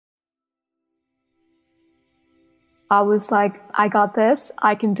I was like, I got this.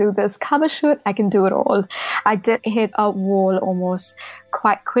 I can do this cover shoot. I can do it all. I did hit a wall almost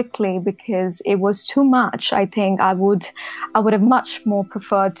quite quickly because it was too much. I think I would have much more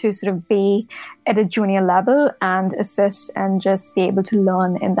preferred to sort of be at a junior level and assist and just be able to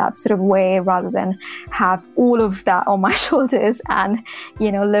learn in that sort of way rather than have all of that on my shoulders and,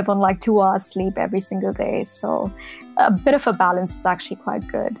 live on like 2 hours sleep every single day. So a bit of a balance is actually quite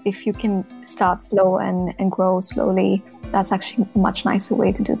good. If you can start slow and grow slowly, that's actually a much nicer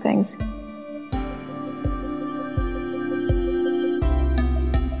way to do things.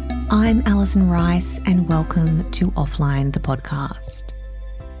 I'm Alison Rice and welcome to Offline, the podcast.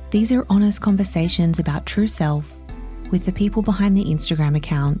 These are honest conversations about true self with the people behind the Instagram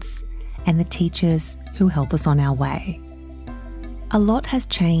accounts and the teachers who help us on our way. A lot has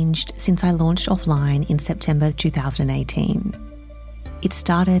changed since I launched Offline in September 2018. It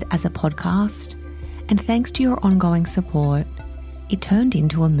started as a podcast, and thanks to your ongoing support, it turned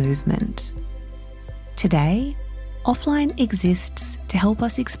into a movement. Today, Offline exists to help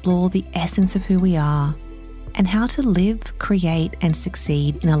us explore the essence of who we are and how to live, create, and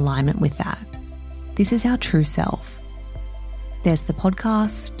succeed in alignment with that. This is our true self. There's the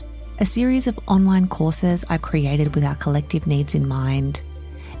podcast, a series of online courses I've created with our collective needs in mind,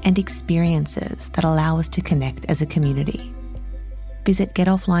 and experiences that allow us to connect as a community. Visit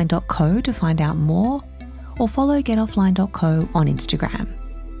getoffline.co to find out more, or follow getoffline.co on Instagram.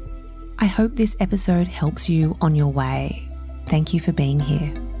 I hope this episode helps you on your way. Thank you for being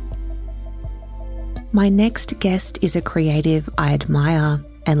here. My next guest is a creative I admire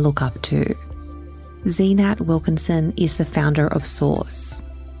and look up to. Zeenat Wilkinson is the founder of Source,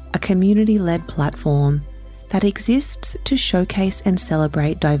 a community-led platform that exists to showcase and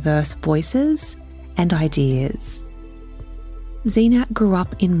celebrate diverse voices and ideas. Zeenat grew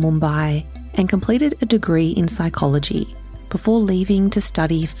up in Mumbai and completed a degree in psychology before leaving to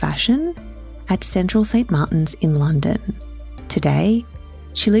study fashion at Central St. Martin's in London. Today,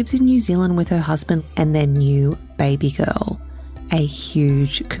 she lives in New Zealand with her husband and their new baby girl. A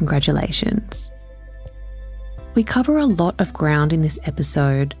huge congratulations. We cover a lot of ground in this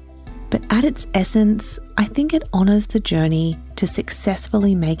episode, but at its essence, I think it honours the journey to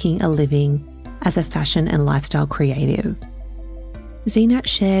successfully making a living as a fashion and lifestyle creative. Zeenat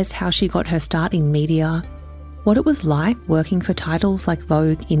shares how she got her start in media, what it was like working for titles like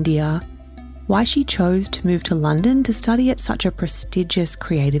Vogue India, why she chose to move to London to study at such a prestigious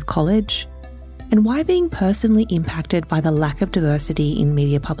creative college, and why being personally impacted by the lack of diversity in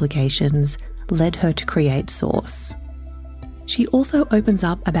media publications led her to create Source. She also opens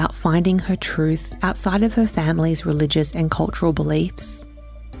up about finding her truth outside of her family's religious and cultural beliefs,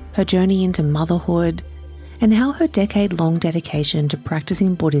 her journey into motherhood, and how her decade-long dedication to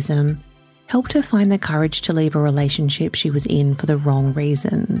practicing Buddhism helped her find the courage to leave a relationship she was in for the wrong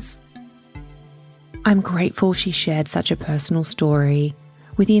reasons. I'm grateful she shared such a personal story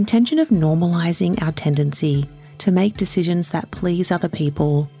with the intention of normalising our tendency to make decisions that please other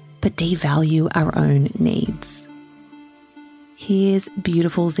people but devalue our own needs. Here's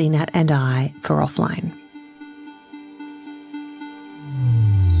beautiful Zeenat and I for Offline.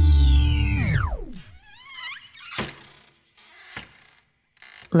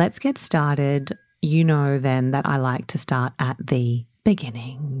 Let's get started. You know then that I like to start at the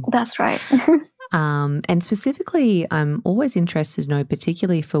beginning. That's right. And specifically, I'm always interested to know,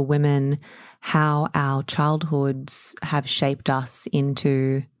 particularly for women, how our childhoods have shaped us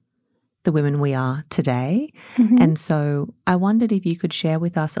into the women we are today. Mm-hmm. And so I wondered if you could share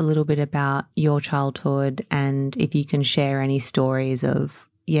with us a little bit about your childhood and if you can share any stories of,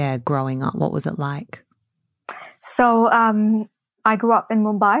 growing up. What was it like? So I grew up in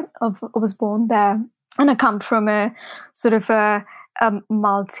Mumbai. I was born there, and I come from a sort of a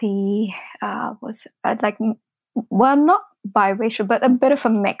multi, not biracial, but a bit of a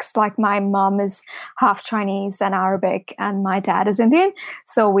mix. Like my mom is half Chinese and Arabic, and my dad is Indian.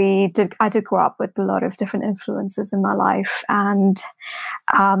 So I did grow up with a lot of different influences in my life, and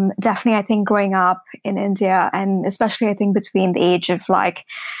definitely I think growing up in India, and especially I think between the age of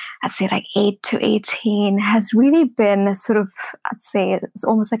I'd say 8 to 18 has really been a sort of, I'd say it's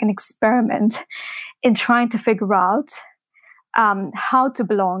almost like an experiment in trying to figure out how to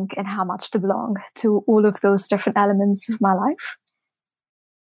belong and how much to belong to all of those different elements of my life.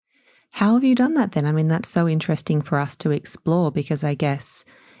 How have you done that then? I mean, that's so interesting for us to explore because I guess,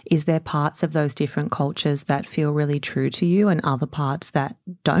 is there parts of those different cultures that feel really true to you and other parts that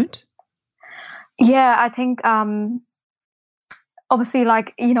don't? Yeah, I think obviously,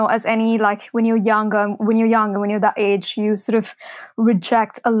 as any, when you're that age, you sort of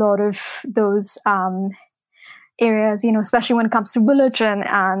reject a lot of those areas, especially when it comes to religion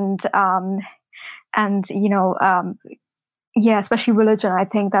and yeah, especially religion. I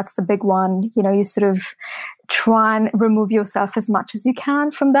think that's the big one. You sort of try and remove yourself as much as you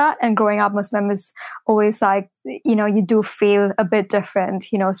can from that. And growing up Muslim is always like, you do feel a bit different,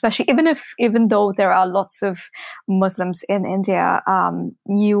 especially even though there are lots of Muslims in India,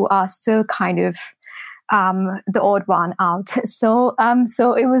 you are still kind of the odd one out. So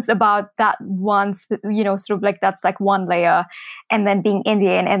it was about that once, sort of like that's like one layer, and then being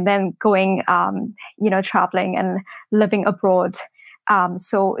Indian, and then going, traveling and living abroad.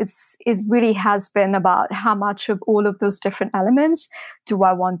 So it really has been about how much of all of those different elements do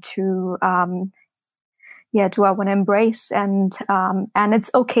I want to, embrace, and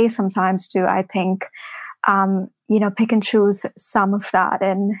it's okay sometimes to, I think, pick and choose some of that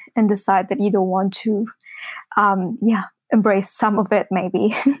and decide that you don't want to, embrace some of it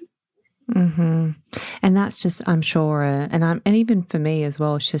maybe. Mm-hmm. And that's just, I'm sure, and even for me as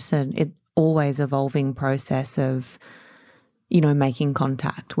well, it's just an always evolving process of, making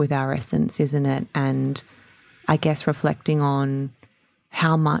contact with our essence, isn't it? And I guess reflecting on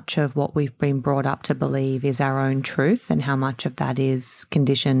how much of what we've been brought up to believe is our own truth and how much of that is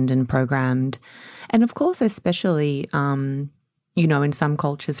conditioned and programmed. And of course, especially, in some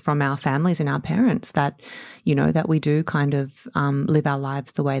cultures from our families and our parents that, that we do kind of live our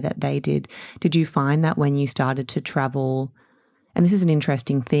lives the way that they did. Did you find that when you started to travel, and this is an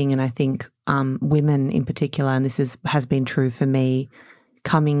interesting thing, and I think women in particular, and this has been true for me,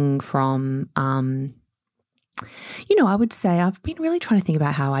 coming from, I would say I've been really trying to think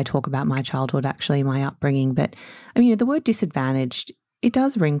about how I talk about my childhood, actually, my upbringing. But, the word disadvantaged, it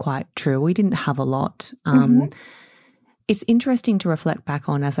does ring quite true. We didn't have a lot. It's interesting to reflect back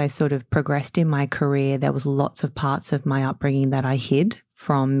on as I sort of progressed in my career. There was lots of parts of my upbringing that I hid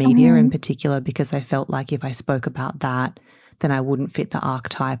from media in particular, because I felt like if I spoke about that, then I wouldn't fit the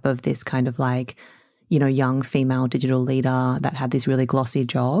archetype of this kind of like, young female digital leader that had this really glossy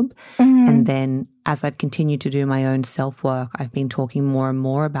job. And then as I've continued to do my own self-work, I've been talking more and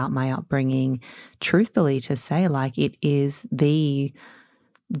more about my upbringing, truthfully, to say like it is the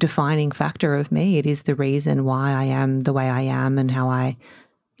defining factor of me. It is the reason why I am the way I am and how I,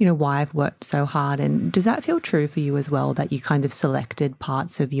 why I've worked so hard. And does that feel true for you as well, that you kind of selected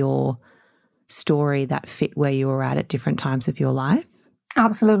parts of your story that fit where you were at different times of your life?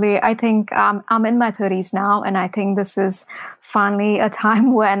 Absolutely. I think I'm in my 30s now, and I think this is finally a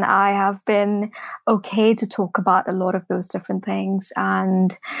time when I have been okay to talk about a lot of those different things,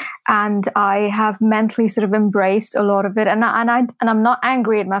 and I have mentally sort of embraced a lot of it, and I'm not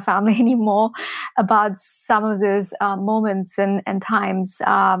angry at my family anymore about some of those moments and times.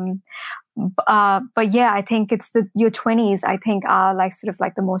 But yeah, I think it's your 20s, I think, are like sort of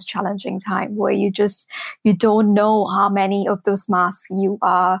like the most challenging time, where you don't know how many of those masks you're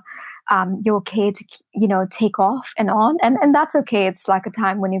okay to, take off and on. And that's okay. It's like a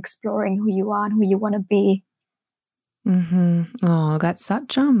time when you're exploring who you are and who you want to be. Mm-hmm. Oh, that's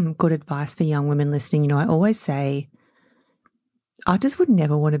such good advice for young women listening. I always say, I just would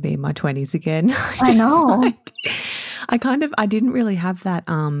never want to be in my 20s again. I know. I didn't really have that,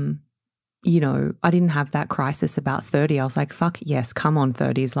 I didn't have that crisis about 30. I was like, fuck yes, come on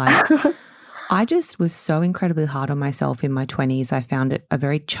 30s. Like, I just was so incredibly hard on myself in my 20s. I found it a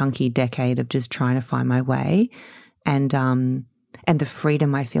very chunky decade of just trying to find my way. And the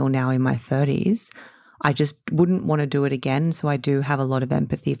freedom I feel now in my 30s, I just wouldn't want to do it again. So I do have a lot of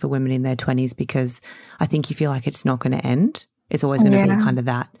empathy for women in their 20s, because I think you feel like it's not going to end. It's always going to be kind of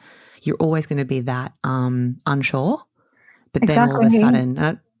that. You're always going to be that unsure. But then all of a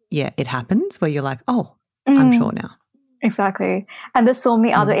sudden, it happens where you're like, oh, I'm sure now. Exactly. And there's so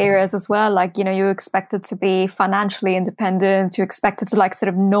many other areas as well. Like, you're expected to be financially independent. You're expected to like sort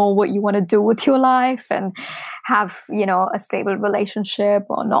of know what you want to do with your life and have, a stable relationship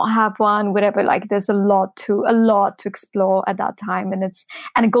or not have one, whatever. Like, there's a lot to explore at that time. And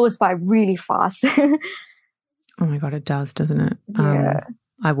it goes by really fast. Oh my God, it does, doesn't it? Yeah.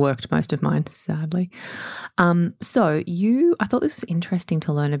 I worked most of mine, sadly. So I thought this was interesting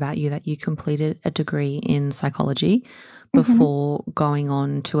to learn about you, that you completed a degree in psychology before going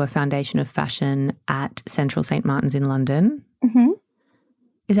on to a foundation of fashion at Central St. Martin's in London. Mm-hmm.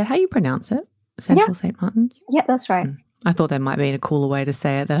 Is that how you pronounce it? Central St. Martin's? Yeah, that's right. I thought there might be a cooler way to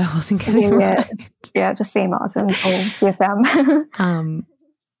say it that I wasn't getting right. Yeah, just St. Martin's or CSM.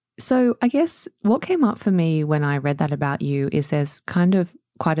 So I guess what came up for me when I read that about you is there's kind of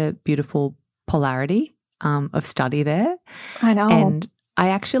quite a beautiful polarity of study there. I know. And I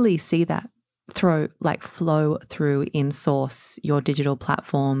actually see that flow through in Source, your digital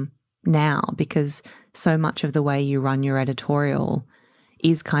platform now, because so much of the way you run your editorial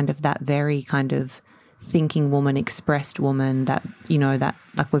is kind of that very kind of thinking woman, expressed woman that, you know, that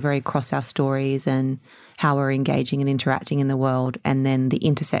like we're very across our stories and how we're engaging and interacting in the world, and then the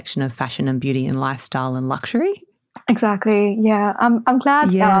intersection of fashion and beauty and lifestyle and luxury. Exactly. Yeah. I'm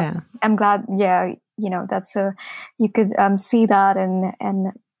glad. Yeah. I'm glad. Yeah. You know, you could see that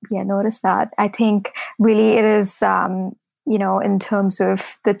and notice that. I think really it is, you know, in terms of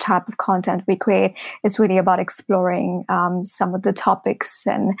the type of content we create, it's really about exploring some of the topics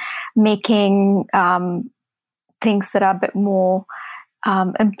and making things that are a bit more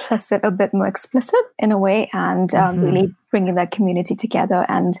implicit, a bit more explicit in a way, and really bringing that community together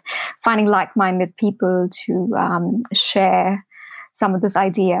and finding like-minded people to share some of those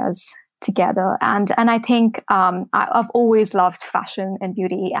ideas together. And I think I've always loved fashion and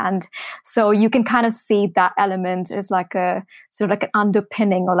beauty, and so you can kind of see that element is like a sort of like an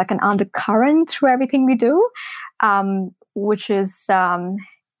underpinning or like an undercurrent through everything we do, which is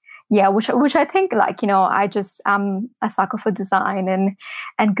which I think, like, you know, I'm a sucker for design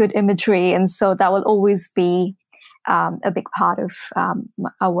and good imagery, and so that will always be a big part of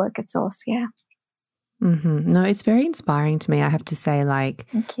our work at Source. Yeah. No, it's very inspiring to me. I have to say, like,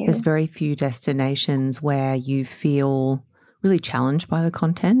 there's very few destinations where you feel really challenged by the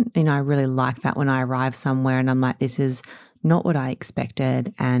content. You know, I really like that when I arrive somewhere and I'm like, this is not what I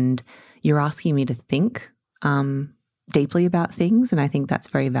expected, and you're asking me to think deeply about things, and I think that's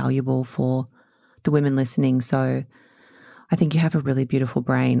very valuable for the women listening. So I think you have a really beautiful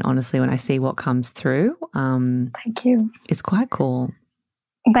brain, honestly, when I see what comes through. Thank you. It's quite cool.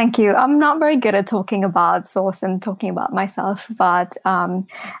 Thank you. I'm not very good at talking about Source and talking about myself, but I'm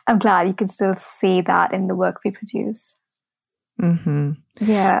glad you can still see that in the work we produce.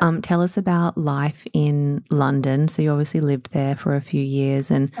 Yeah. Tell us about life in London. So you obviously lived there for a few years,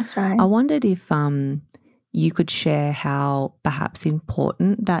 and that's right. I wondered if you could share how perhaps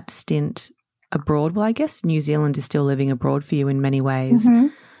important that stint abroad. Well, I guess New Zealand is still living abroad for you in many ways,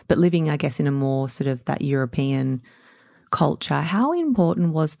 but living, I guess, in a more sort of that European culture. How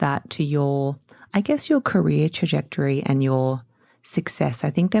important was that to your, I guess, your career trajectory and your success? I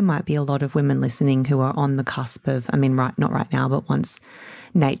think there might be a lot of women listening who are on the cusp of, I mean, not right now, but once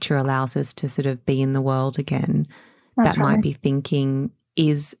nature allows us to sort of be in the world again, that might be thinking,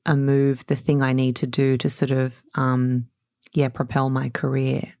 is a move the thing I need to do to sort of, propel my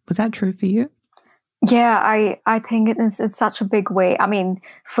career? Was that true for you? Yeah, I think it's such a big way. I mean,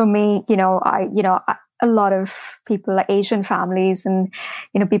 for me, a lot of people, like Asian families and,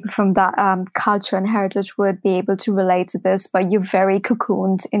 you know, people from that culture and heritage would be able to relate to this, but you're very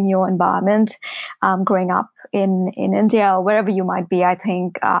cocooned in your environment, growing up in India or wherever you might be, I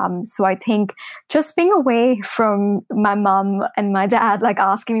think. So I think just being away from my mom and my dad, like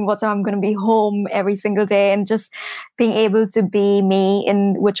asking me what time I'm going to be home every single day, and just being able to be me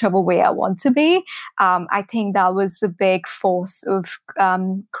in whichever way I want to be, I think that was a big force of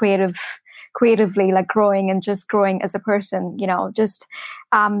creatively, like growing and just growing as a person, you know, just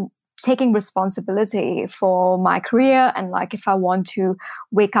taking responsibility for my career. And like, if I want to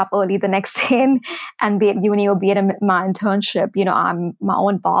wake up early the next day and be at uni or be at my internship, you know, I'm my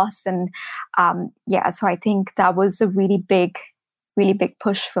own boss. And so I think that was a really big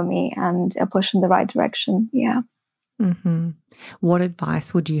push for me, and a push in the right direction. Yeah. What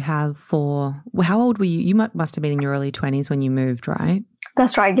advice would you have for, how old were you? You must have been in your early 20s when you moved, right?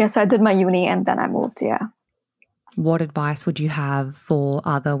 That's right. Yes, I did my uni and then I moved, yeah. What advice would you have for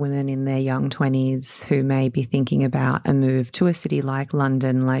other women in their young 20s who may be thinking about a move to a city like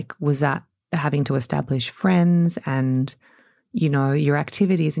London? Like, was that having to establish friends and, you know, your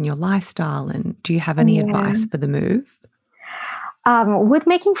activities and your lifestyle? And do you have any advice for the move? With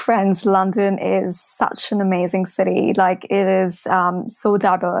making friends, London is such an amazing city. Like, it is so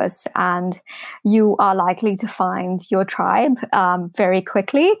diverse, and you are likely to find your tribe very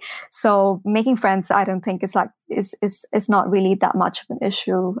quickly. So making friends, I don't think is not really that much of an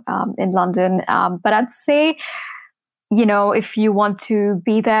issue in London. But I'd say, you know, if you want to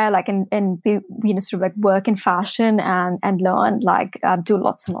be there, like, and be, you know, sort of like work in fashion and learn, like, do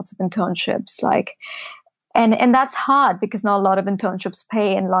lots and lots of internships, like. And that's hard because not a lot of internships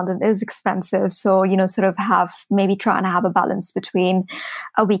pay, and London is expensive. So, you know, sort of try and have a balance between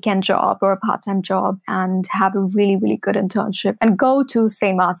a weekend job or a part-time job and have a really, really good internship, and go to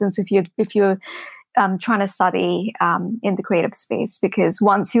St. Martin's if you're trying to study in the creative space, because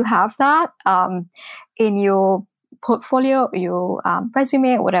once you have that in your portfolio, your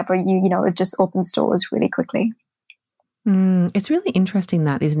resume, or whatever, you know, it just opens doors really quickly. It's really interesting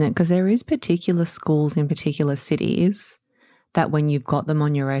that, isn't it? Because there is particular schools in particular cities that when you've got them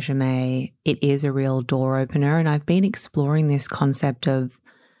on your resume, it is a real door opener. And I've been exploring this concept of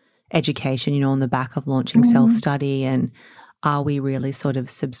education, on the back of launching self-study, and are we really sort of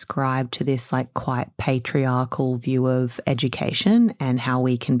subscribed to this like quite patriarchal view of education and how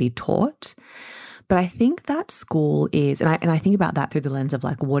we can be taught? But I think that school is, and I think about that through the lens of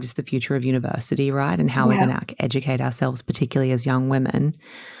like, what is the future of university, right? And how we're going to educate ourselves, particularly as young women.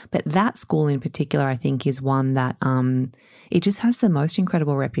 But that school in particular, I think, is one that it just has the most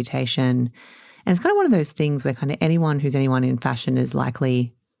incredible reputation. And it's kind of one of those things where kind of anyone who's anyone in fashion is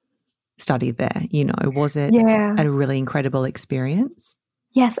likely studied there. Was it a really incredible experience?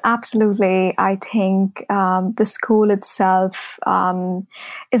 Yes, absolutely. I think the school itself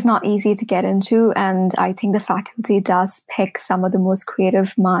is not easy to get into, and I think the faculty does pick some of the most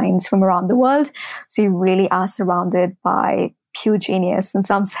creative minds from around the world. So you really are surrounded by pure genius in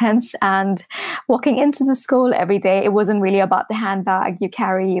some sense. And walking into the school every day, it wasn't really about the handbag you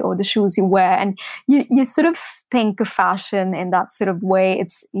carry or the shoes you wear. And you sort of think of fashion in that sort of way.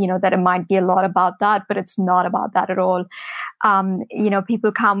 It's, that it might be a lot about that, but it's not about that at all.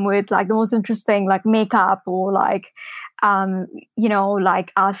 People come with like the most interesting like makeup or like,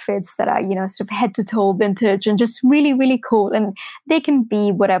 like outfits that are, sort of head to toe vintage and just really, really cool. And they can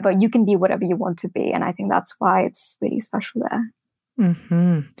be whatever, you can be whatever you want to be. And I think that's why it's really special there.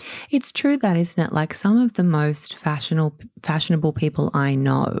 It's true that, isn't it? Like some of the most fashionable people I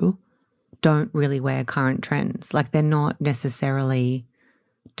know don't really wear current trends. Like they're not necessarily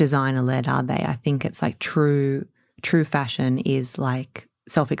designer led, are they? I think it's like true fashion is like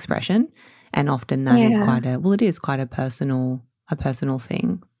self-expression. And often that is quite a personal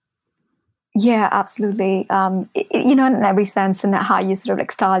thing. Yeah, absolutely. In every sense, and how you sort of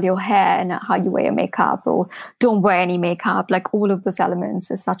like style your hair and how you wear your makeup or don't wear any makeup, like all of those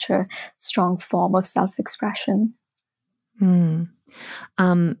elements is such a strong form of self-expression.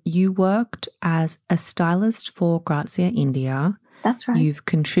 You worked as a stylist for Grazia India. That's right. You've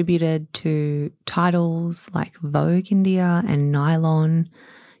contributed to titles like Vogue India and Nylon.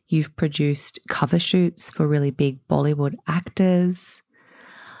 You've produced cover shoots for really big Bollywood actors.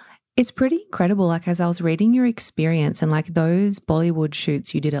 It's pretty incredible. Like as I was reading your experience and like those Bollywood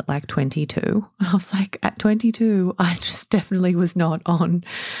shoots you did at like 22, I was like at 22, I just definitely was not on,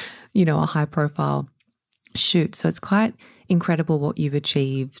 a high profile shoot. So it's quite incredible what you've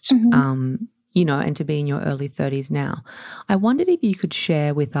achieved, and to be in your early 30s now. I wondered if you could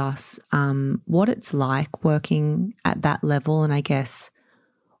share with us what it's like working at that level, and I guess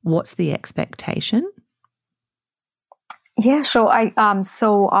what's the expectation? Yeah, sure. When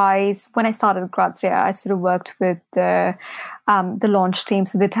I started at Grazia, I sort of worked with the launch team,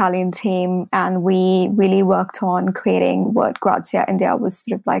 so the Italian team, and we really worked on creating what Grazia India was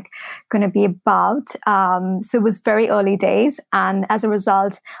sort of like going to be about. So it was very early days, and as a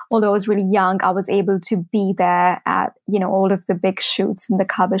result, although I was really young, I was able to be there at all of the big shoots and the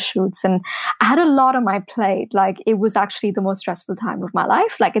cover shoots, and I had a lot on my plate. Like it was actually the most stressful time of my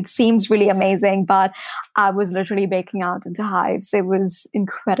life. Like it seems really amazing, but I was literally baking out into hives. It was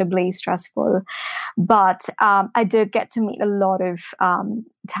incredibly stressful, but I did get to meet a lot of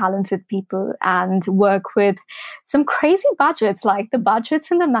talented people and work with some crazy budgets. Like the budgets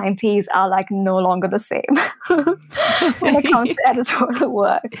in the 90s are like no longer the same when it comes to editorial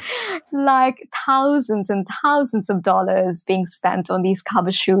work. Like thousands and thousands of dollars being spent on these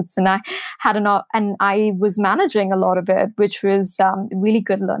cover shoots, and I was managing a lot of it, which was a really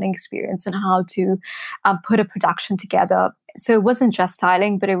good learning experience on how to put a production together. So it wasn't just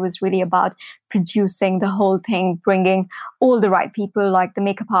styling, but it was really about producing the whole thing, bringing all the right people, like the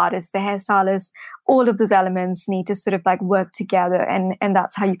makeup artists, the hairstylists, all of those elements need to sort of like work together. And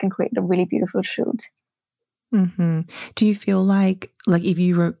that's how you can create a really beautiful shoot. Do you feel like if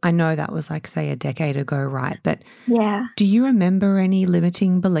you, I know that was like, say, a decade ago, right? But yeah, do you remember any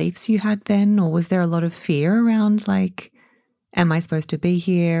limiting beliefs you had then? Or was there a lot of fear around like, am I supposed to be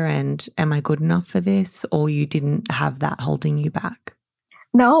here and am I good enough for this? Or you didn't have that holding you back?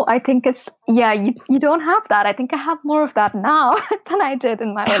 No, I think you don't have that. I think I have more of that now than I did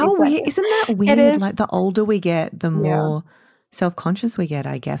in my How early 20s. Weird, isn't that weird? Like the older we get, the more self-conscious we get,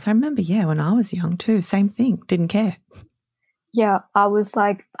 I guess. I remember, when I was young too, same thing, didn't care. Yeah, I was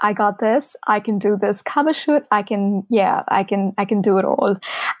like, I got this. I can do this cover shoot. I can do it all.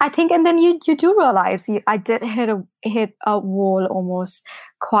 I think, and then you do realize I did hit a wall almost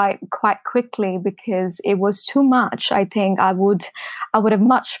quite quickly because it was too much. I think I would have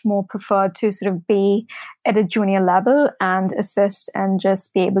much more preferred to sort of be at a junior level and assist and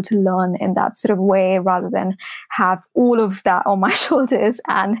just be able to learn in that sort of way rather than have all of that on my shoulders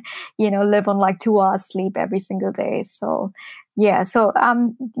and live on like 2 hours sleep every single day. So Yeah, so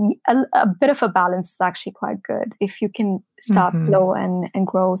a bit of a balance is actually quite good. If you can start slow and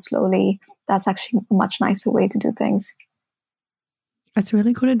grow slowly, that's actually a much nicer way to do things. It's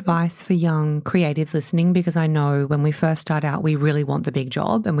really good advice for young creatives listening, because I know when we first start out, we really want the big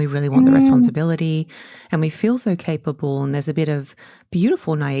job and we really want the responsibility and we feel so capable. And there's a bit of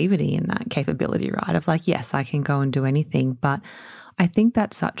beautiful naivety in that capability, right? Of like, yes, I can go and do anything. But I think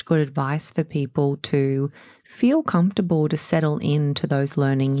that's such good advice for people to feel comfortable to settle into those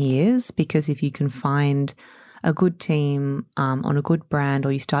learning years, because if you can find a good team on a good brand,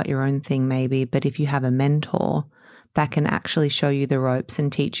 or you start your own thing maybe, but if you have a mentor that can actually show you the ropes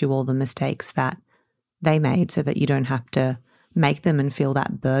and teach you all the mistakes that they made so that you don't have to make them and feel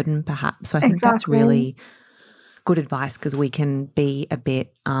that burden perhaps. So I think that's really good advice, because we can be a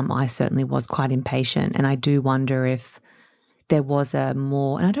bit, I certainly was quite impatient, and I do wonder if there was a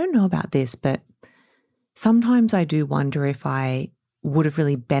more, and I don't know about this, but sometimes I do wonder if I would have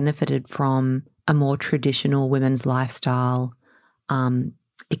really benefited from a more traditional women's lifestyle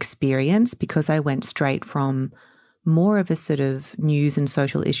experience, because I went straight from more of a sort of news and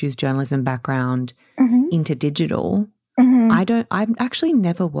social issues journalism background into digital. I've actually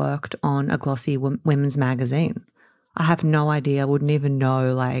never worked on a glossy women's magazine. I have no idea, wouldn't even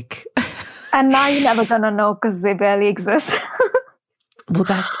know, like. And now you're never going to know because they barely exist. Well,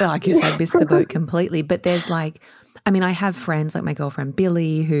 I guess I missed the boat completely. But there's like, I mean, I have friends like my girlfriend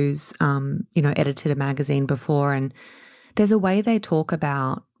Billy, who's, edited a magazine before, and there's a way they talk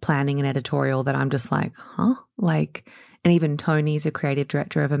about planning an editorial that I'm just like, huh? Like, and even Tony's a creative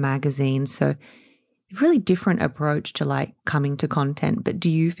director of a magazine. So a really different approach to like coming to content. But do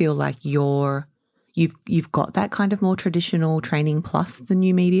you feel like you've got that kind of more traditional training plus the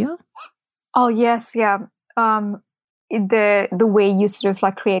new media? Oh, yes. Yeah. The way you sort of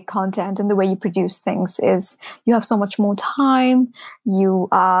like create content and the way you produce things is you have so much more time. You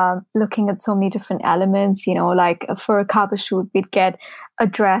are looking at so many different elements, like for a cover shoot, we'd get a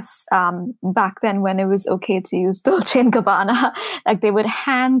dress back then when it was okay to use Dolce & Gabbana. Like they would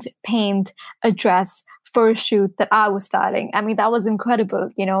hand paint a dress for a shoot that I was styling. I mean, that was incredible,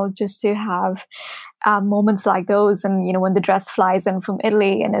 just to have moments like those. And, when the dress flies in from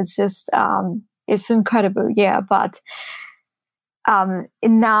Italy, and it's just, it's incredible. Yeah. But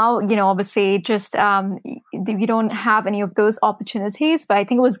now, obviously just you don't have any of those opportunities, but I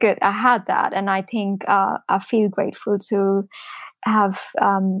think it was good. I had that. And I think I feel grateful to have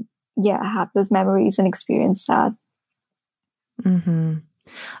those memories and experience that.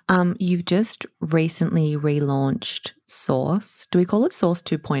 You've just recently relaunched Source. Do we call it Source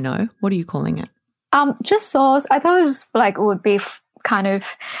 2.0? What are you calling it? Just Source. I thought it was like it would be kind of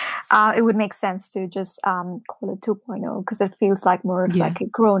it would make sense to just call it 2.0, because it feels like more of like a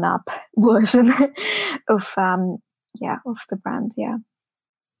grown-up version of the brand.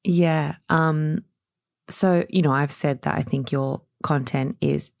 So I've said that I think your content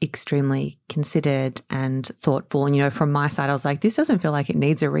is extremely considered and thoughtful, and from my side I was like, this doesn't feel like it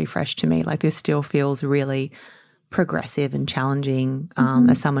needs a refresh to me. Like this still feels really progressive and challenging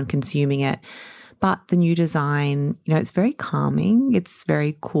as someone consuming it. But the new design, it's very calming. It's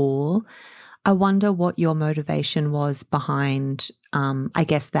very cool. I wonder what your motivation was behind, I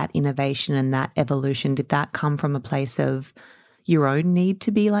guess, that innovation and that evolution. Did that come from a place of your own need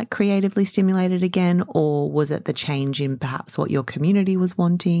to be like creatively stimulated again, or was it the change in perhaps what your community was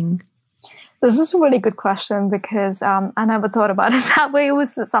wanting? This is a really good question, because I never thought about it that way. It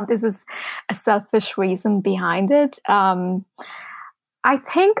was this is a selfish reason behind it. I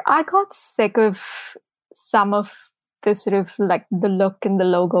think I got sick of some of the sort of like the look and the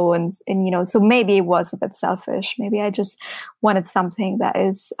logo and so maybe it was a bit selfish. Maybe I just wanted something that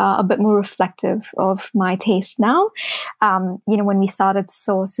is a bit more reflective of my taste now. When we started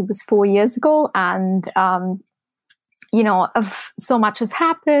Source, it was 4 years ago, and of so much has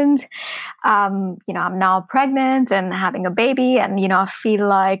happened. I'm now pregnant and having a baby, and I feel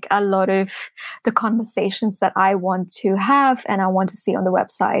like a lot of the conversations that I want to have and I want to see on the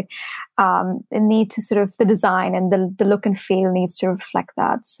website, it need to sort of, the design and the look and feel needs to reflect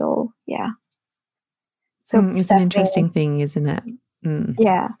that. So it's an interesting thing, isn't it?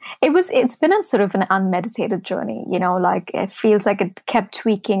 Yeah, it's been a sort of an unmeditated journey, like it feels like it kept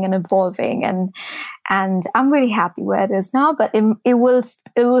tweaking and evolving, and I'm really happy where it is now, but it will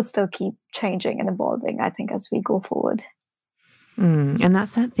still keep changing and evolving, I think, as we go forward. And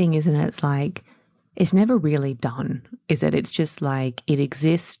that's that thing, isn't it? It's like, it's never really done, is it? It's just like it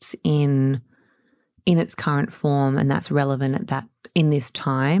exists in its current form, and that's relevant in this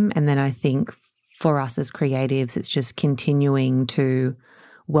time. And then I think for us as creatives, it's just continuing to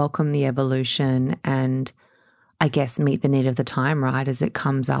welcome the evolution. And I guess, meet the need of the time, right, as it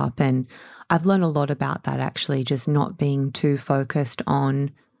comes up. And I've learned a lot about that, actually, just not being too focused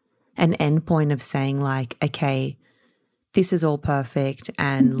on an endpoint of saying like, okay, this is all perfect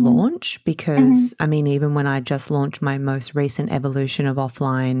and launch, because I mean, even when I just launched my most recent evolution of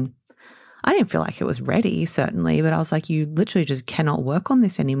offline, I didn't feel like it was ready, certainly, but I was like, you literally just cannot work on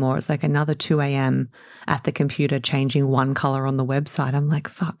this anymore. It's like another 2 a.m. at the computer changing one color on the website. I'm like,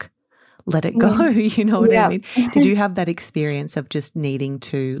 fuck, let it go. You know what I mean? Did you have that experience of just needing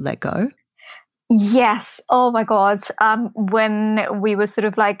to let go? Yes. Oh my God. When we were sort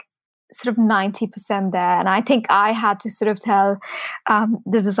of 90% there. And I think I had to sort of tell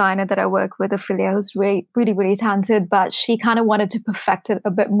the designer that I work with, Ophelia, who's really, really, really talented, but she kind of wanted to perfect it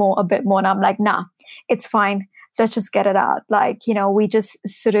a bit more. And I'm like, nah, it's fine. Let's just get it out. Like, you know, we just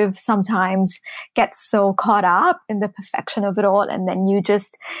sort of sometimes get so caught up in the perfection of it all. And then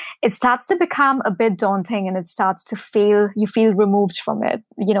it starts to become a bit daunting, and it starts to you feel removed from it,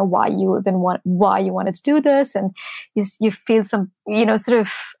 you know, why you wanted to do this. And you feel some, you know, sort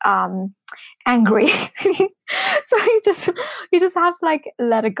of, angry. So you just have to like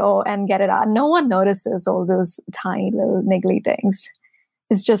let it go and get it out. No one notices all those tiny little niggly things.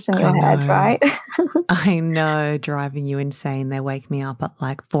 It's just in your head, right? I know, driving you insane. They wake me up at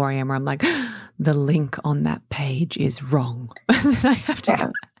like 4 a.m. where I'm like, the link on that page is wrong. And then I have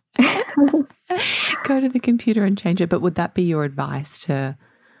to go to the computer and change it. But would that be your advice to,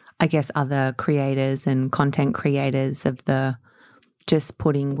 I guess, other creators and content creators of the just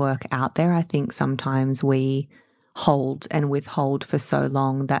putting work out there? I think sometimes we hold and withhold for so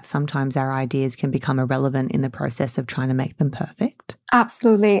long that sometimes our ideas can become irrelevant in the process of trying to make them perfect.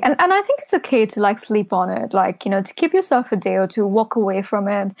 Absolutely. And I think it's okay to like sleep on it, like, you know, to give yourself a day or two, walk away from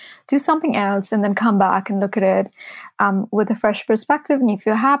it, do something else, and then come back and look at it with a fresh perspective. And if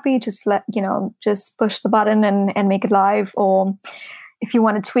you're happy, just just push the button and make it live. Or if you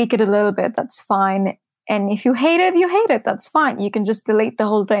want to tweak it a little bit, that's fine. And if you hate it, you hate it. That's fine. You can just delete the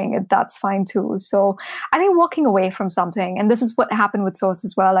whole thing. That's fine too. So I think walking away from something, and this is what happened with Source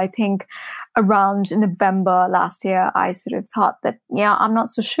as well. I think around November last year, I sort of thought that, yeah, I'm not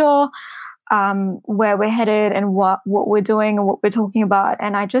so sure where we're headed and what we're doing and what we're talking about.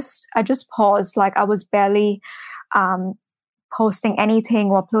 And I just paused. Like I was barely posting anything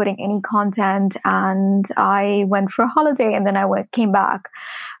or uploading any content. And I went for a holiday, and then came back.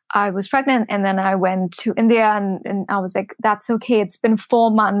 I was pregnant, and then I went to India, and I was like, that's okay. It's been 4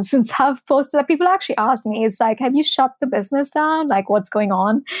 months since I've posted. People actually ask me, it's like, have you shut the business down? Like, what's going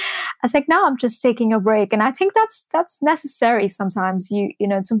on? I was like, no, I'm just taking a break. And I think that's necessary sometimes. You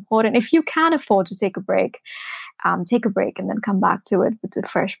know, it's important. If you can afford to take a break and then come back to it with a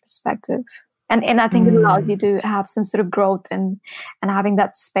fresh perspective. And I think it allows you to have some sort of growth, and having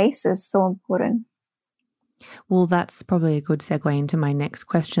that space is so important. Well, that's probably a good segue into my next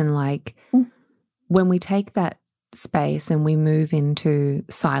question. Like, when we take that space and we move into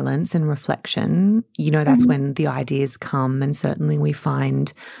silence and reflection, you know, that's when the ideas come, and certainly we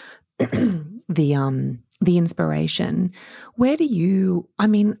find the inspiration. Where do you,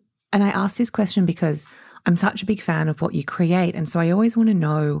 and I ask this question because I'm such a big fan of what you create, and so I always want to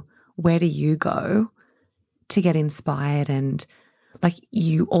know, where do you go to get inspired? And like,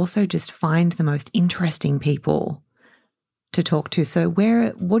 you also just find the most interesting people to talk to. So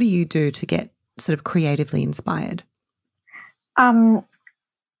what do you do to get sort of creatively inspired?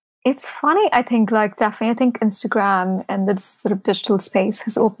 It's funny. I think Instagram and this sort of digital space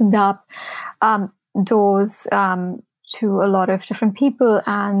has opened up doors to a lot of different people,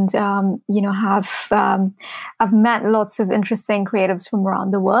 and I've met lots of interesting creatives from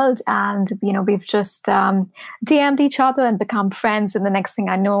around the world, and we've just DM'd each other and become friends. And the next thing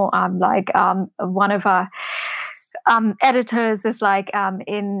I know, I'm like one of our editors is like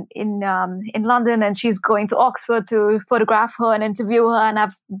in London, and she's going to Oxford to photograph her and interview her, and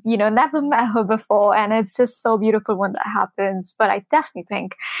I've never met her before, and it's just so beautiful when that happens. But I definitely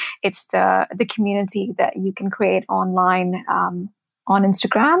think it's the community that you can create online on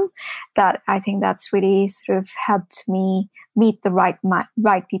Instagram that I think that's really sort of helped me meet the right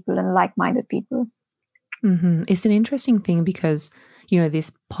people and like-minded people. Mm-hmm. It's an interesting thing because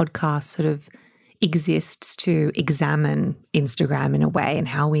this podcast sort of exists to examine Instagram in a way, and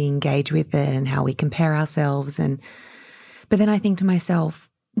how we engage with it and how we compare ourselves. But then I think to myself,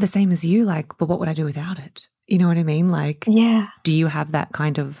 the same as you, like, but what would I do without it? You know what I mean? Like, yeah. Do you have that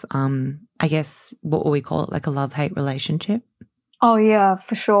kind of, I guess, what we call it, like a love-hate relationship? Oh yeah,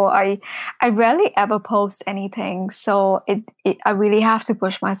 for sure. I rarely ever post anything, so I really have to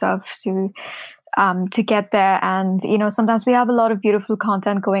push myself to to get there. And, sometimes we have a lot of beautiful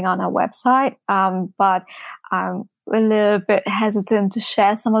content going on our website, but I'm a little bit hesitant to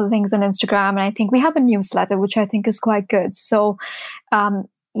share some of the things on Instagram. And I think we have a newsletter, which I think is quite good. So,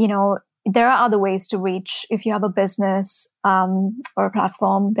 there are other ways to reach, if you have a business or a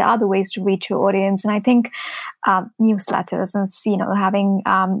platform, there are other ways to reach your audience. And I think newsletters and, having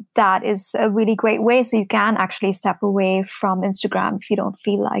that is a really great way. So you can actually step away from Instagram if you don't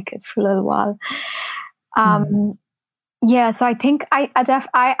feel like it for a little while. Yeah, so I think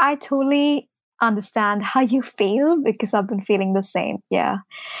I totally understand how you feel, because I've been feeling the same. Yeah.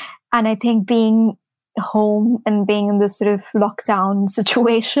 And I think being home and being in this sort of lockdown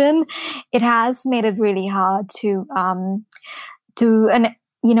situation, it has made it really hard and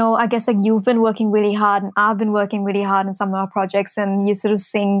I guess like you've been working really hard and I've been working really hard on some of our projects, and you sort of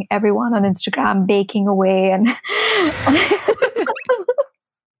seeing everyone on Instagram baking away and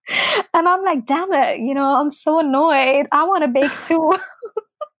and I'm like, damn it, I'm so annoyed. I want to bake too.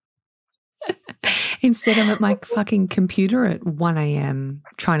 Instead, I'm at my fucking computer at 1 a.m.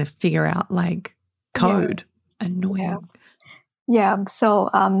 trying to figure out like code. Yeah. Annoying. Yeah. So,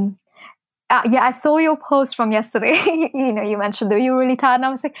 I saw your post from yesterday. You mentioned that you were really tired, and I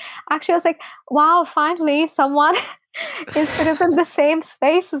was like, wow, finally someone is sort of in the same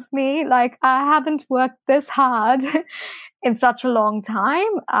space as me. Like, I haven't worked this hard in such a long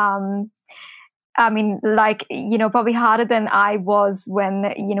time. I mean, like, probably harder than I was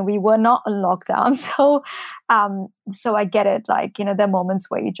when, we were not on lockdown. So I get it. Like, there are moments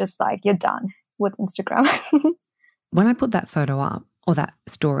where you just like, you're done with Instagram. When I put that photo up or that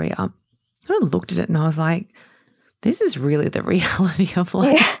story up, I kind of looked at it and I was like, this is really the reality of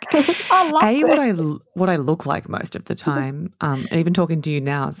like, what I look like most of the time. And even talking to you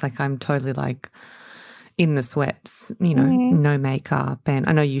now, it's like I'm totally like in the sweats, no makeup. And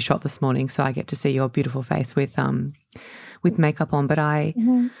I know you shot this morning, so I get to see your beautiful face with makeup on. But I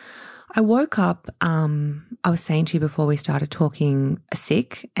woke up, I was saying to you before we started talking,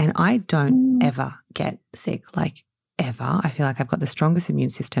 sick, and I don't ever get sick, like ever. I feel like I've got the strongest immune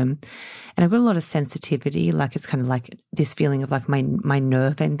system and I've got a lot of sensitivity. Like it's kind of like this feeling of like my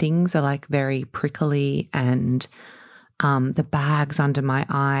nerve endings are like very prickly, and the bags under my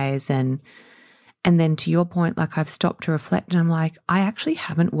eyes, and then to your point, like I've stopped to reflect and I'm like, I actually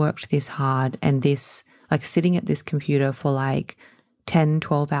haven't worked this hard and this, like sitting at this computer for like 10,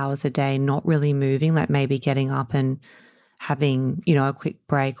 12 hours a day, not really moving, like maybe getting up and having, a quick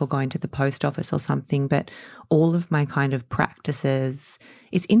break or going to the post office or something. But all of my kind of practices,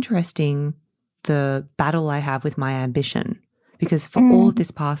 it's interesting the battle I have with my ambition, because for all of this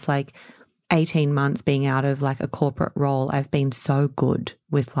past like 18 months being out of like a corporate role, I've been so good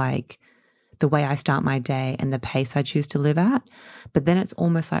with like the way I start my day and the pace I choose to live at. But then it's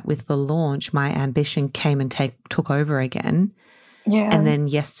almost like with the launch, my ambition came and took over again. Yeah. And then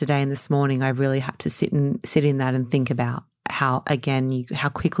yesterday and this morning, I really had to sit in that and think about how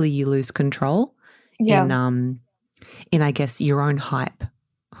quickly you lose control in I guess your own hype.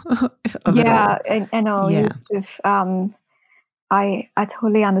 I know. Yeah. I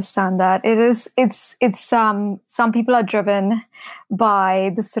totally understand that. It's some people are driven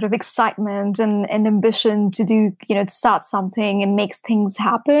by this sort of excitement and ambition to do, to start something and make things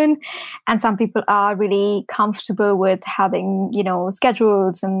happen. And some people are really comfortable with having,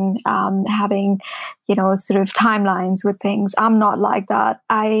 schedules and having, sort of timelines with things. I'm not like that.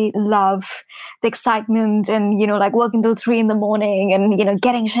 I love the excitement and, like working till 3 a.m. and,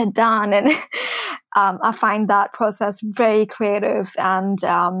 getting shit done. And I find that process very creative, and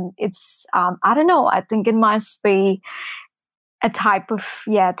it's I don't know. I think it must be a type of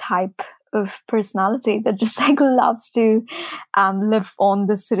personality that just like loves to live on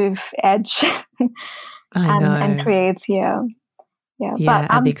the sort of edge and create. Yeah. But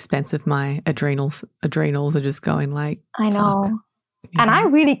at the expense of my adrenals are just going like, I know. Fuck. And I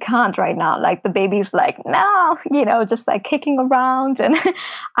really can't right now. Like the baby's like, no, just like kicking around, and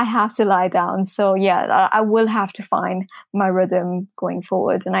I have to lie down. So yeah, I will have to find my rhythm going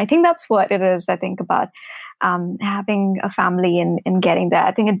forward. And I think that's what it is. I think about having a family and getting there.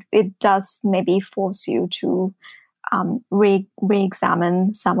 I think it does maybe force you to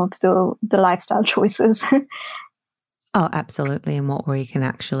re-examine some of the lifestyle choices. Oh, absolutely. And what we can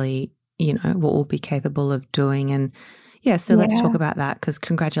actually, what we'll be capable of doing. And so let's talk about that, because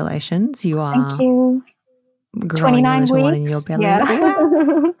congratulations, you are Thank you. 29 weeks. One in your belly.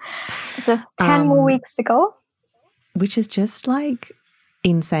 Yeah. Just 10 more weeks to go. Which is just like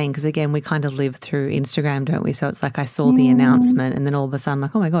insane, because again, we kind of live through Instagram, don't we? So it's like I saw the announcement and then all of a sudden I'm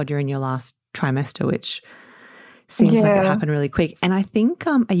like, oh my God, you're in your last trimester, which Seems like it happened really quick. And I think,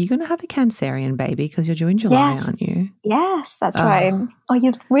 are you going to have a Cancerian baby? Because you're due in July, Yes. aren't you? Yes, that's right. Oh,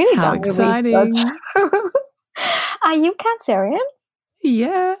 you've really How done your exciting. research. Are you Cancerian?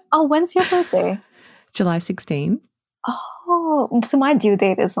 Yeah. Oh, when's your birthday? July 16. Oh, so my due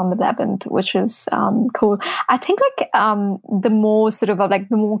date is on the 11th, which is cool. I think like the more sort of like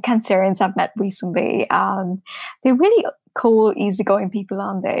the more Cancerians I've met recently, they're really cool, easygoing people,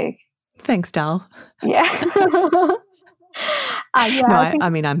 aren't they? Thanks, Dal. Yeah. No, I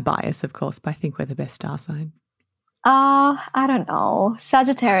mean, I'm biased, of course, but I think we're the best star sign. I don't know.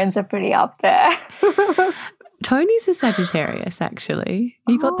 Sagittarians are pretty up there. Tony's a Sagittarius, actually.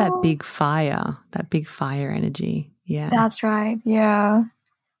 He got that big fire energy. Yeah. That's right. Yeah.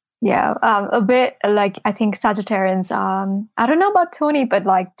 Yeah. A bit like, I think Sagittarians, I don't know about Tony, but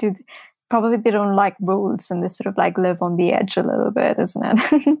like, probably they don't like rules and they sort of like live on the edge a little bit, isn't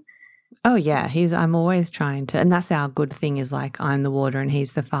it? Oh yeah, I'm always trying to, and that's our good thing is like I'm the water and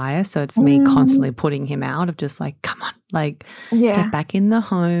he's the fire. So it's me constantly putting him out of just like, come on, like get back in the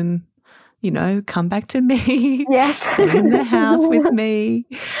home, come back to me. Yes. Stay in the house with me.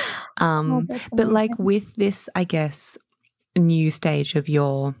 But like with this, I guess, new stage of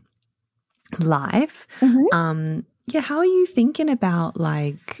your life, how are you thinking about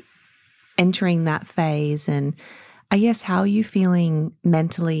like entering that phase, and I guess how are you feeling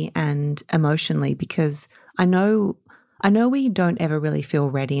mentally and emotionally? Because I know we don't ever really feel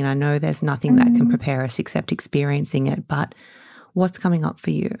ready, and I know there's nothing that can prepare us except experiencing it, but what's coming up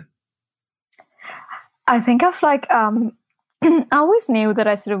for you? I think I've like I always knew that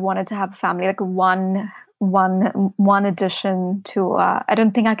I sort of wanted to have a family, like one addition to I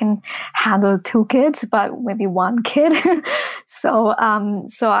don't think I can handle 2 kids, but maybe 1 kid. So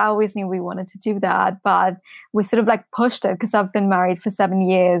I always knew we wanted to do that, but we sort of like pushed it because I've been married for 7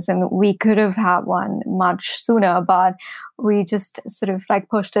 years and we could have had one much sooner, but we just sort of like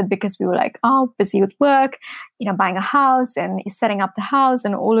pushed it because we were like, busy with work, buying a house and setting up the house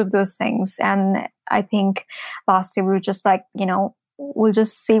and all of those things. And I think last year we were just like, we'll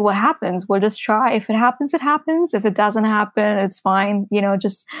just see what happens. We'll just try. If it happens, it happens. If it doesn't happen, it's fine.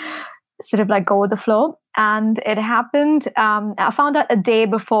 Just sort of like go with the flow. And it happened. I found out a day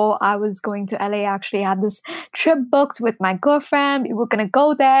before I was going to LA. I actually had this trip booked with my girlfriend. We were going to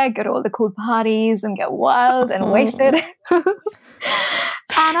go there, go to all the cool parties and get wild and wasted. And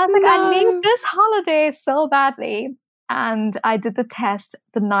I was like, I need this holiday so badly. And I did the test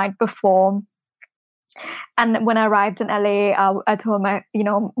the night before. And when I arrived in LA, I told my,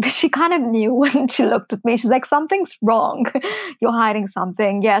 she kind of knew when she looked at me. She's like, something's wrong. You're hiding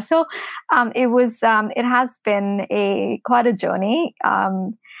something. Yeah. So it has been quite a journey.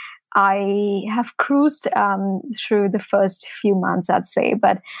 I have cruised through the first few months, I'd say,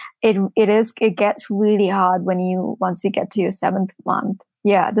 but it gets really hard once you get to your 7th month.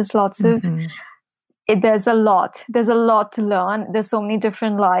 Yeah. There's lots of there's a lot to learn. There's so many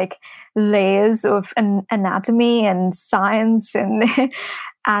different like layers of anatomy and science and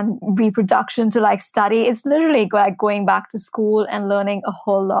and reproduction to like study. It's literally like going back to school and learning a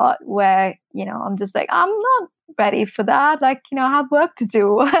whole lot where, I'm just like, I'm not ready for that. Like, I have work to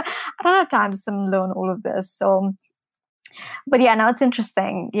do. I don't have time to learn all of this. So, but yeah, no, it's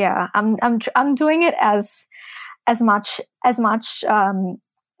interesting. Yeah. I'm doing it as much as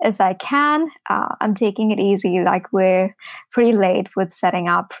I can. I'm taking it easy. Like we're pretty late with setting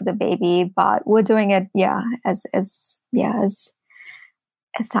up for the baby, but we're doing it,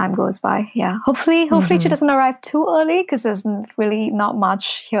 as time goes by. Yeah. Hopefully she doesn't arrive too early because there's really not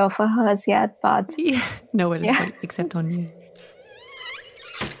much here for her as yet, but nowhere to sleep except on you.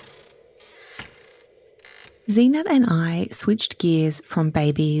 Zeenat and I switched gears from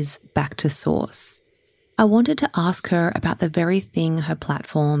babies back to Source. I wanted to ask her about the very thing her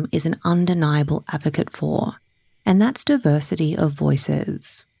platform is an undeniable advocate for, and that's diversity of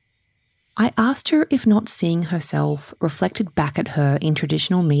voices. I asked her if not seeing herself reflected back at her in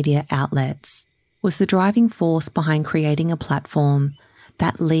traditional media outlets was the driving force behind creating a platform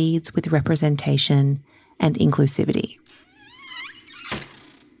that leads with representation and inclusivity.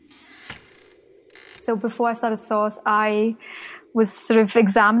 So before I started Source, I was sort of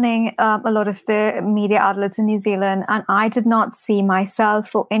examining a lot of the media outlets in New Zealand, and I did not see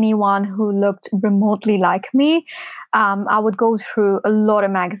myself or anyone who looked remotely like me. I would go through a lot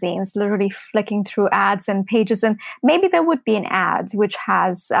of magazines, literally flicking through ads and pages, and maybe there would be an ad which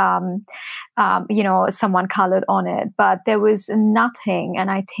has, someone colored on it, but there was nothing.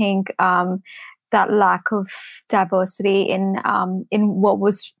 And I think that lack of diversity in what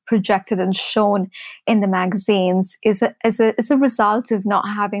was projected and shown in the magazines is a result of not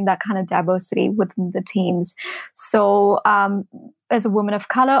having that kind of diversity within the teams. So as a woman of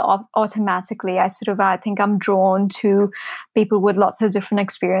color, automatically I think I'm drawn to people with lots of different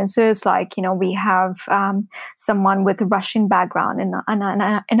experiences. Like, we have someone with a Russian background in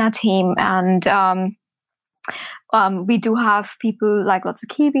our team, and we do have people like lots of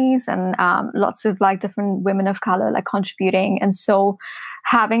Kiwis and lots of like different women of color like contributing. And so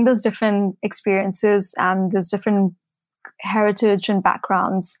having those different experiences and those different heritage and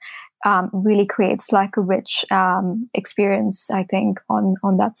backgrounds really creates like a rich experience, I think,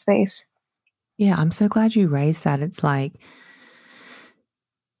 on that space. Yeah, I'm so glad you raised that. It's like,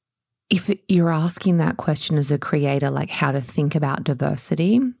 if you're asking that question as a creator, like how to think about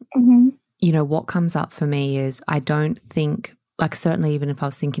diversity, what comes up for me is I don't think, like certainly even if I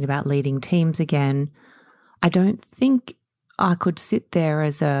was thinking about leading teams again, I don't think I could sit there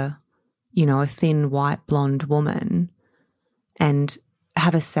as a thin white blonde woman and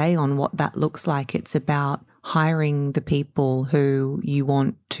have a say on what that looks like. It's about hiring the people who you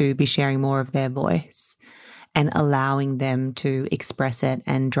want to be sharing more of their voice and allowing them to express it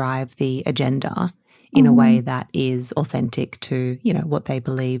and drive the agenda in a way that is authentic to, what they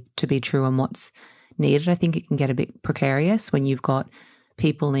believe to be true and what's needed. I think it can get a bit precarious when you've got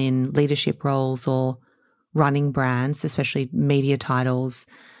people in leadership roles or running brands, especially media titles,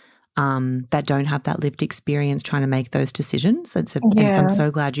 that don't have that lived experience trying to make those decisions. And so I'm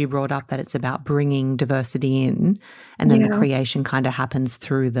so glad you brought up that it's about bringing diversity in, and then the creation kind of happens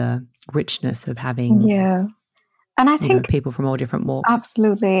through the richness of having and I think people from all different walks.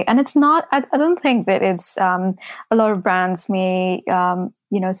 Absolutely. And it's not, I don't think that it's, a lot of brands may,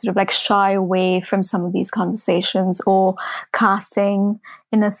 sort of like shy away from some of these conversations or casting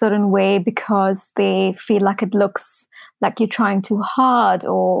in a certain way because they feel like it looks like you're trying too hard,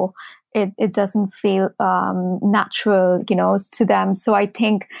 or it doesn't feel natural, to them. So I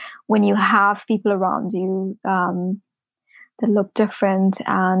think when you have people around you, that look different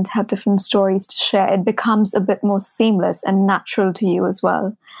and have different stories to share, it becomes a bit more seamless and natural to you as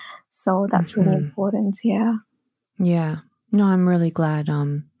well. So that's really important. Yeah. Yeah. No, I'm really glad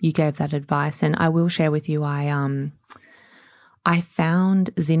you gave that advice. And I will share with you, I found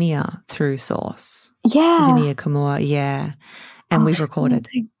Zinnia through Source. Yeah. Zinnia Kamua, yeah. And we've recorded.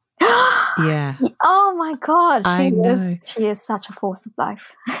 Yeah. Oh my God. She is such a force of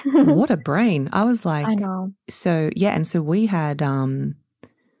life. What a brain. I was like, I know. So, yeah. And so we had, I don't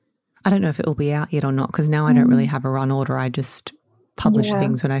know if it will be out yet or not, because now I don't really have a run order. I just publish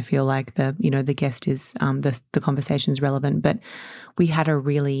things when I feel like the guest is, the conversation is relevant. But we had a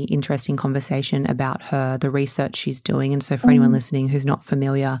really interesting conversation about the research she's doing. And so for anyone listening who's not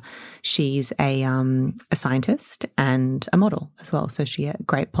familiar, she's a scientist and a model as well. So she had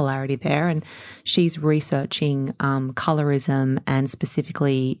great polarity there. And she's researching colorism and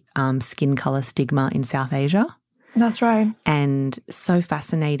specifically skin color stigma in South Asia. That's right. And so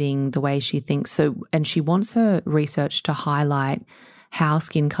fascinating the way she thinks. So, and she wants her research to highlight how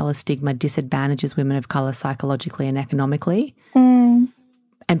skin color stigma disadvantages women of color psychologically and economically.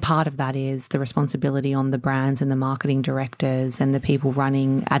 And part of that is the responsibility on the brands and the marketing directors and the people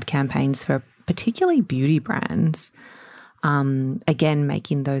running ad campaigns for particularly beauty brands. Again,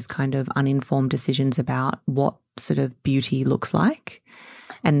 making those kind of uninformed decisions about what sort of beauty looks like.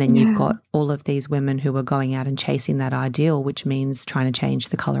 And then you've got all of these women who are going out and chasing that ideal, which means trying to change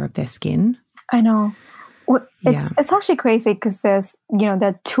the color of their skin. I know. It's actually crazy because there's, there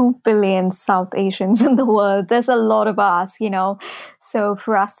are 2 billion South Asians in the world. There's a lot of us, So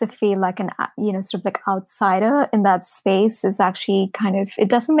for us to feel like an, sort of like outsider in that space is actually kind of, it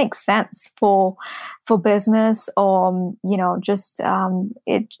doesn't make sense for business or, just,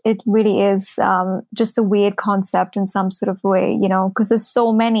 it really is just a weird concept in some sort of way, because there's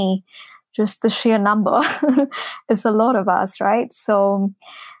so many, just the sheer number is a lot of us, right? So,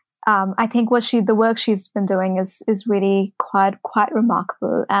 I think the work she's been doing is really quite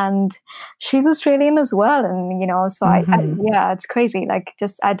remarkable, and she's Australian as well, and so it's crazy. Like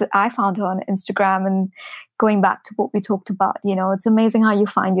I found her on Instagram, and going back to what we talked about, it's amazing how you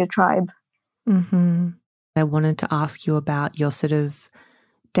find your tribe. I wanted to ask you about your sort of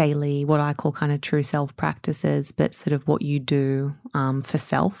daily, what I call kind of true self practices, but sort of what you do for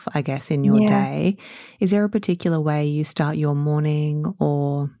self, I guess, in your day. Is there a particular way you start your morning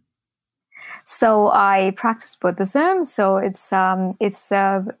or? So I practice Buddhism. So it's a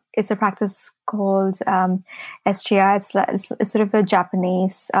practice called SGI. It's sort of a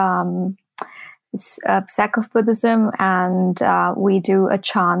Japanese sect of Buddhism, and we do a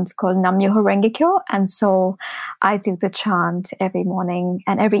chant called Nam Myoho Renge Kyo. And so I do the chant every morning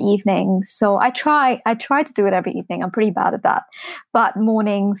and every evening. So I try to do it every evening. I'm pretty bad at that, but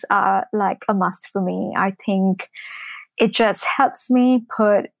mornings are like a must for me. I think it just helps me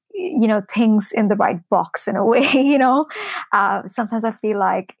put things in the right box in a way. Sometimes I feel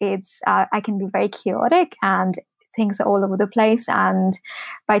like I can be very chaotic and things are all over the place, and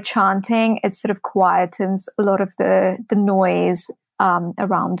by chanting it sort of quietens a lot of the noise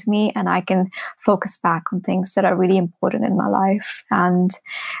around me, and I can focus back on things that are really important in my life. And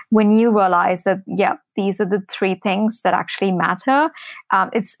when you realize that, these are the three things that actually matter,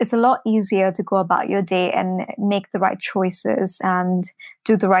 it's a lot easier to go about your day and make the right choices and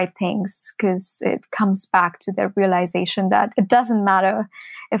do the right things, because it comes back to the realization that it doesn't matter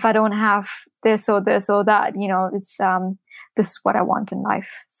if I don't have this or this or that. It's this is what I want in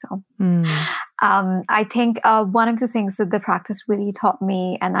life. So I think one of the things that the practice really taught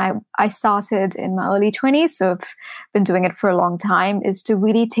me, and I started in my early 20s, so I've been doing it for a long time, is to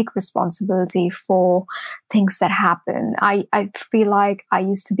really take responsibility for things that happen. I feel like I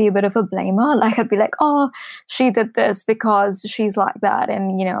used to be a bit of a blamer. Like I'd be like, oh, she did this because she's like that. And,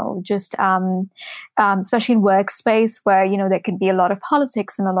 just especially in workspace where, there can be a lot of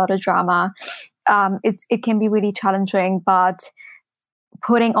politics and a lot of drama. It can be really challenging, but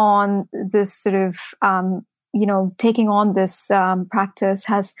putting on this sort of, taking on this practice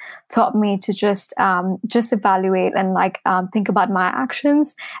has taught me to just evaluate and think about my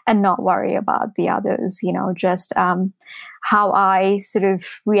actions and not worry about the others. Just how I sort of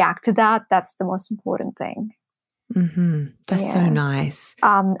react to that. That's the most important thing. Mm-hmm. That's so nice.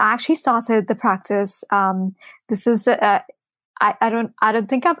 I actually started the practice. This is I don't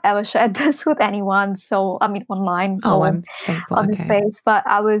think I've ever shared this with anyone. So I mean, online I'm thankful. on this space. But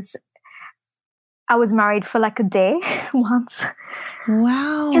I was married for like a day once.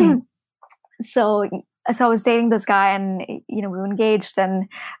 Wow. So I was dating this guy, and we were engaged, and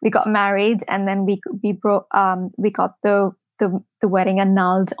we got married, and then we got the wedding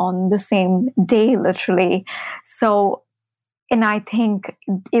annulled on the same day, literally. So, and I think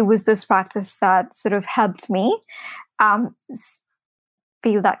it was this practice that sort of helped me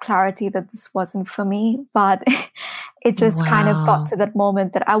feel that clarity that this wasn't for me. But it just kind of got to that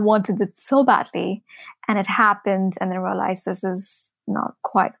moment that I wanted it so badly, and it happened, and then I realized this is not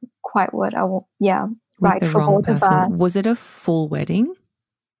quite what I want. Yeah, right for both of us. Was it a full wedding?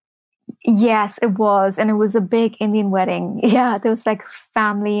 Yes, it was. And it was a big Indian wedding. Yeah, there was like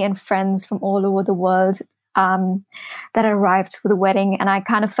family and friends from all over the world that arrived for the wedding. And I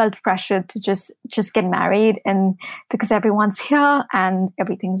kind of felt pressured to just get married, and because everyone's here and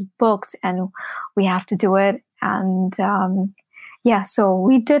everything's booked and we have to do it. And so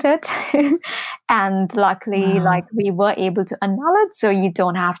we did it. And luckily, we were able to annul it. So you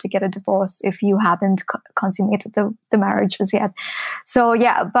don't have to get a divorce if you haven't consummated the marriage as yet. So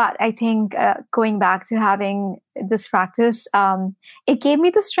but I think going back to having this practice, it gave me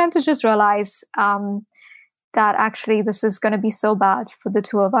the strength to just realize that actually this is going to be so bad for the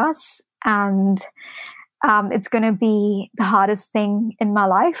two of us. And it's going to be the hardest thing in my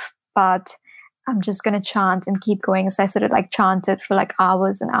life, but I'm just going to chant and keep going. As I said, it chanted for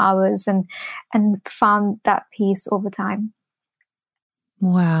hours and hours, and found that peace over time.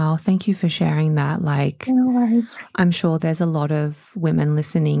 Wow. Thank you for sharing that. No worries. I'm sure there's a lot of women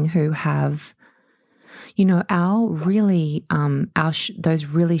listening who have, our really, those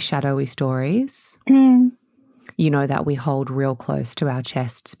really shadowy stories, that we hold real close to our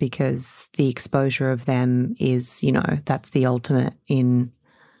chests, because the exposure of them is, that's the ultimate in,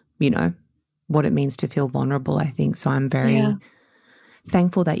 what it means to feel vulnerable, I think. So I'm very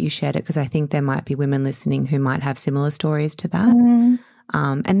thankful that you shared it, because I think there might be women listening who might have similar stories to that.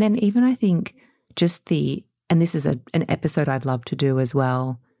 And then even I think and this is an episode I'd love to do as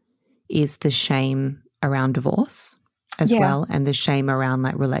well, is the shame around divorce as well, and the shame around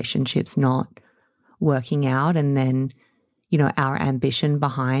relationships not working out, and then, our ambition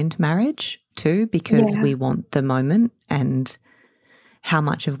behind marriage too, because we want the moment, and how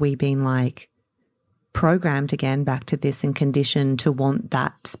much have we been programmed again back to this and conditioned to want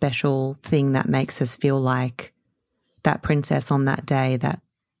that special thing that makes us feel like that princess on that day, that,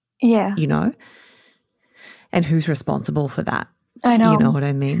 and who's responsible for that? I know. You know what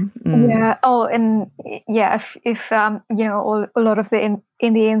I mean? Yeah. Oh, and if a lot of the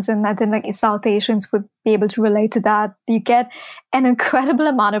Indians and I think like South Asians would be able to relate to that. You get an incredible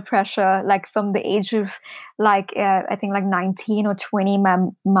amount of pressure, like from the age of like, I think like 19 or 20, my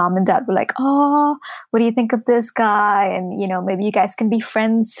mom and dad were like, oh, what do you think of this guy? And, maybe you guys can be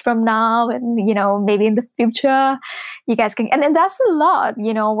friends from now. And, maybe in the future you guys can, and that's a lot,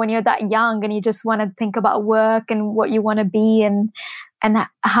 when you're that young and you just want to think about work and what you want to be and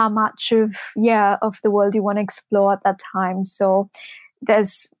how much of the world you want to explore at that time. So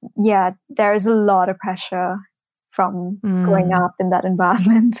there's a lot of pressure from growing up in that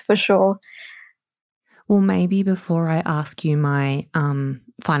environment for sure. Well, maybe before I ask you my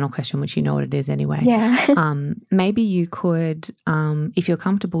final question, which you know what it is anyway, maybe you could, if you're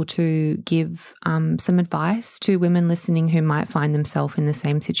comfortable, to give some advice to women listening who might find themselves in the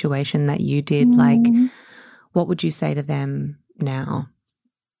same situation that you did. Like, what would you say to them now?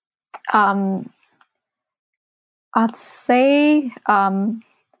 I'd say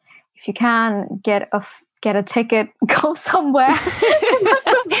if you can get a ticket, go somewhere.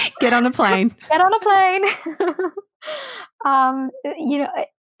 Get on a plane. Get on a plane.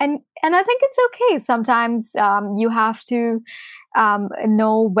 And I think it's okay. Sometimes you have to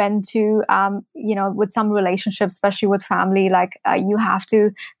know when to, with some relationships, especially with family, like you have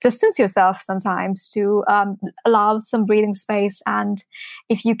to distance yourself sometimes to allow some breathing space. And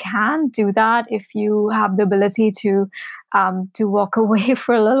if you can do that, if you have the ability to walk away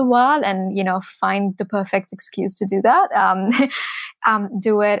for a little while and, find the perfect excuse to do that,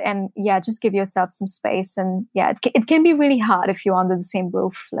 do it. And just give yourself some space. And it can be really hard if you're under the same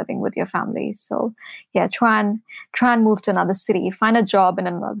roof living with your family. So try and move to another city, find a job in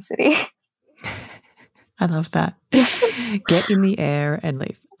another city. I love that. Get in the air and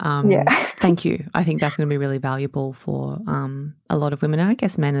leave. Thank you. I think that's going to be really valuable for a lot of women, and I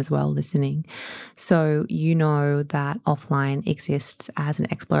guess men as well listening. So you know that Offline exists as an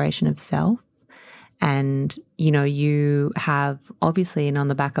exploration of self. And, you have obviously, and on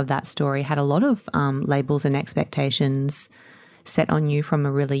the back of that story, had a lot of labels and expectations set on you from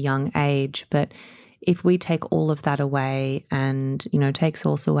a really young age. But if we take all of that away and, take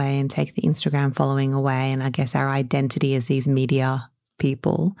Source away and take the Instagram following away, and I guess our identity as these media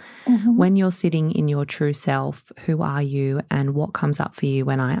people, when you're sitting in your true self, who are you and what comes up for you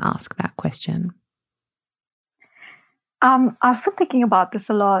when I ask that question? I've been thinking about this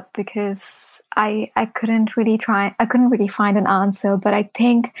a lot because I couldn't really find an answer, but I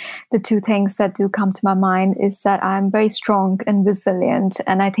think the two things that do come to my mind is that I'm very strong and resilient.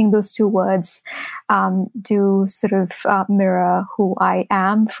 And I think those two words do sort of mirror who I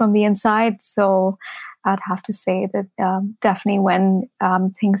am from the inside. So I'd have to say that definitely when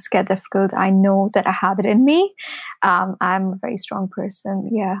things get difficult, I know that I have it in me. I'm a very strong person.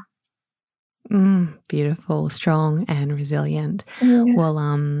 Yeah. Beautiful, strong and resilient.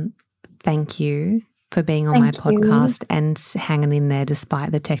 Well, thank you for being on my podcast and hanging in there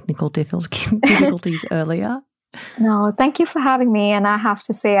despite the technical difficulties earlier. No, thank you for having me. And I have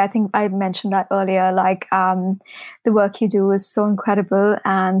to say, I think I mentioned that earlier, like the work you do is so incredible.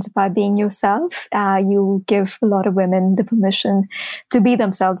 And by being yourself, you give a lot of women the permission to be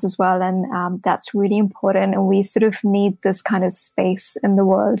themselves as well. And that's really important. And we sort of need this kind of space in the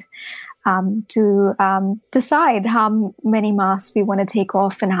world to decide how many masks we want to take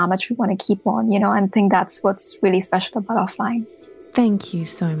off and how much we want to keep on, and I think that's what's really special about Offline. Thank you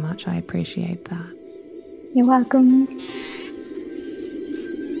so much. I appreciate that. You're welcome.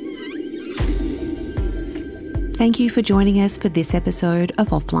 Thank you for joining us for this episode of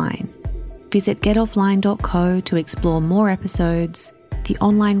Offline. Visit getoffline.co to explore more episodes, the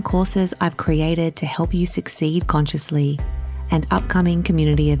online courses I've created to help you succeed consciously, and upcoming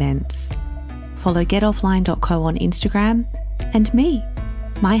community events. Follow getoffline.co on Instagram and me.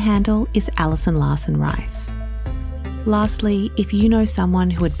 My handle is Alison Larson Rice. Lastly, if you know someone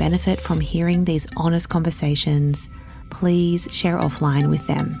who would benefit from hearing these honest conversations, please share Offline with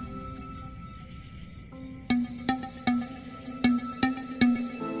them.